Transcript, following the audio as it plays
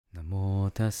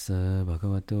tassa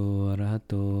bhagavato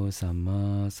arahato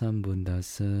samma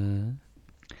sambuddhassa.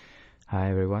 Hi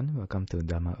everyone, welcome to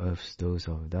Dhamma Earth's Dose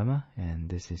of Dhamma, and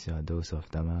this is your dose of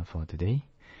Dhamma for today.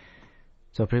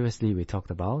 So previously we talked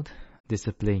about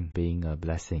discipline being a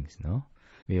blessing, no?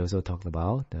 We also talked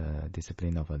about the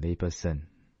discipline of a layperson.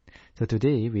 So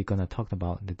today we're going to talk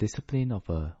about the discipline of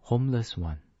a homeless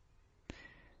one,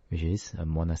 which is a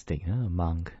monastic, a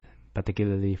monk,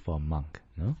 particularly for a monk,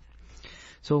 no?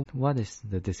 So what is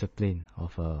the discipline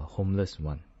of a homeless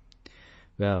one?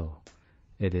 Well,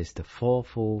 it is the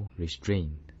fourfold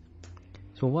restraint.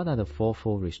 So what are the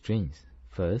fourfold restraints?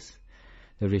 First,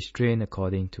 the restraint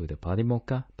according to the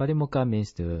Patimokkha. Patimokkha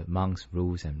means the monk's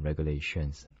rules and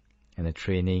regulations, and the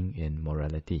training in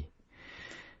morality.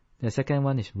 The second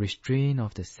one is restraint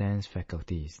of the sense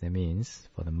faculties. That means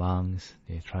for the monks,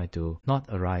 they try to not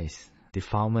arise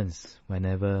defilements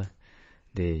whenever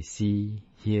they see,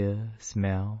 hear,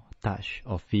 smell, touch,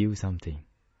 or feel something.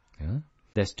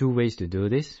 There's two ways to do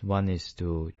this. One is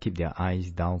to keep their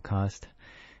eyes downcast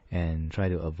and try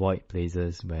to avoid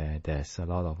places where there's a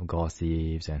lot of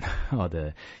gossips and all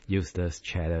the useless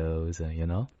chattels,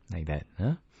 like that.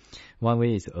 One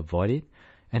way is to avoid it.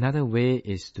 Another way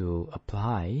is to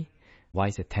apply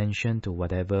wise attention to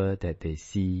whatever that they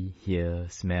see, hear,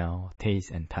 smell,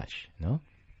 taste, and touch.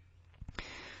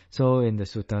 So in the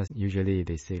suttas, usually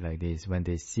they say like this: when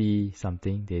they see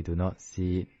something, they do not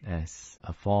see it as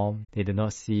a form. They do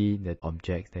not see the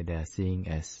object that they are seeing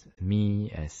as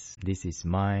me, as this is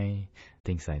mine,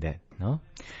 things like that.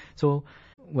 So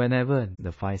whenever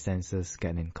the five senses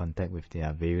get in contact with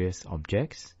their various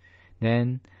objects,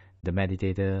 then the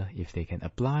meditator, if they can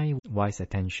apply wise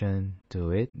attention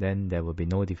to it, then there will be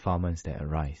no defilements that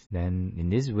arise. Then in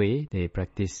this way, they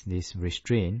practice this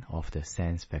restraint of the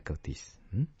sense faculties.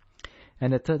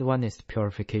 And the third one is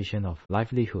purification of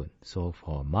livelihood. So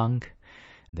for a monk,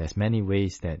 there's many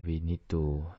ways that we need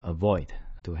to avoid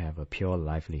to have a pure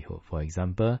livelihood. For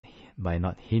example, by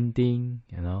not hinting,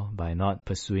 by not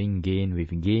pursuing gain with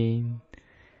gain.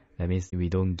 That means we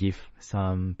don't give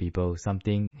some people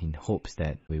something in hopes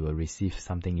that we will receive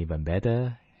something even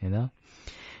better,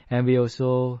 And we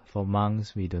also, for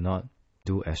monks, we do not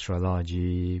do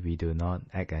astrology, we do not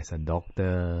act as a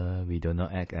doctor, we do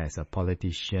not act as a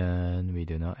politician, we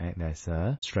do not act as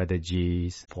a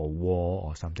strategist for war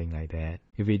or something like that.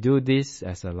 If we do this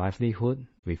as a livelihood,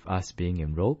 with us being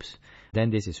in robes, then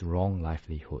this is wrong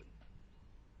livelihood.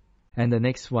 And the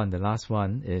next one, the last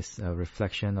one, is a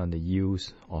reflection on the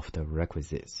use of the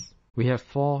requisites. We have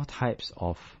four types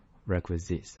of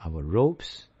requisites: our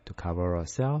robes to cover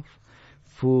ourselves,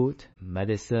 food,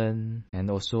 medicine,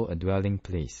 and also a dwelling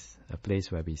place, a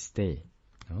place where we stay.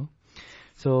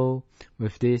 So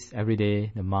with this, every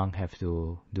day the monk have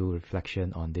to do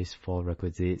reflection on these four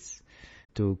requisites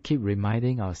to keep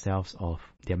reminding ourselves of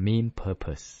their main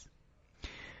purpose.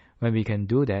 When we can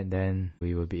do that, then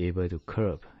we will be able to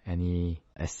curb any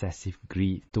excessive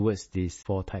greed towards these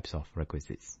four types of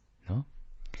requisites.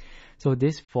 So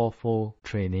this fourfold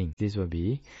training, this will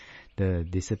be the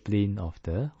discipline of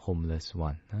the homeless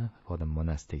one for the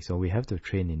monastic. So we have to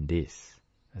train in this.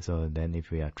 So then if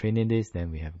we are trained in this,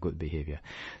 then we have good behavior.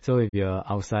 So if you're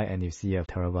outside and you see a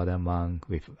Theravada monk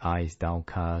with eyes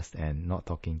downcast and not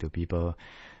talking to people,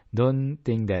 don't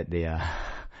think that they are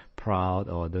proud,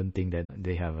 or don't think that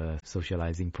they have a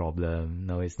socializing problem.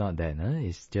 No, it's not that.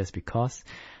 It's just because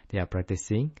they are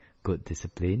practicing good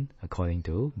discipline according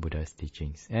to Buddha's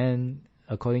teachings and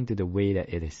according to the way that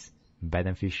it is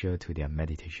beneficial to their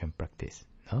meditation practice.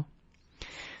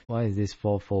 Why is this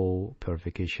fourfold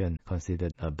purification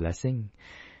considered a blessing?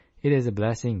 It is a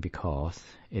blessing because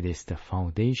it is the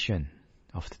foundation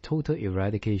of the total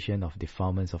eradication of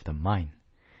defilements of the mind,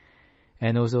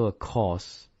 and also a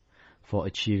cause for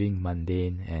achieving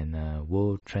mundane and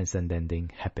world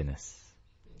transcending happiness,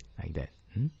 like that.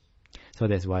 So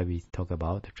that's why we talk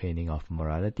about the training of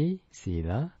morality,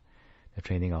 sila, the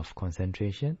training of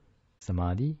concentration,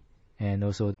 samadhi, and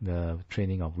also the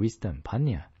training of wisdom,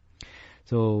 panya.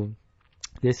 So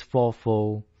this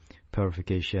fourfold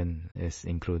purification is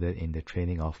included in the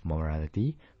training of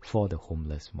morality for the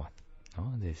homeless one.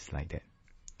 This is like that.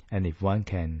 And if one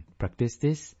can practice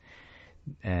this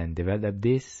and develop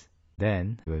this,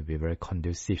 then it will be very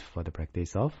conducive for the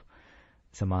practice of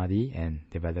samadhi and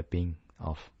developing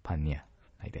of panya,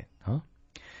 like that.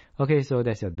 Okay, so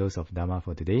that's your dose of Dhamma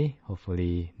for today.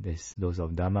 Hopefully this dose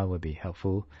of Dhamma will be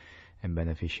helpful and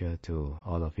beneficial to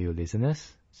all of you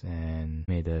listeners. And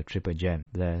may the Triple Gem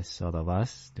bless all of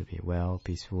us to be well,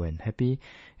 peaceful and happy.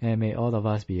 And may all of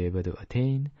us be able to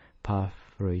attain path,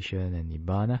 fruition and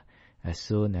Nibbana as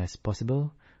soon as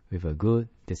possible with a good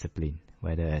discipline.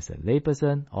 whether as a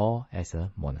layperson or as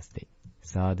a monastic.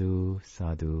 Sadhu,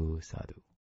 sadhu, sadhu.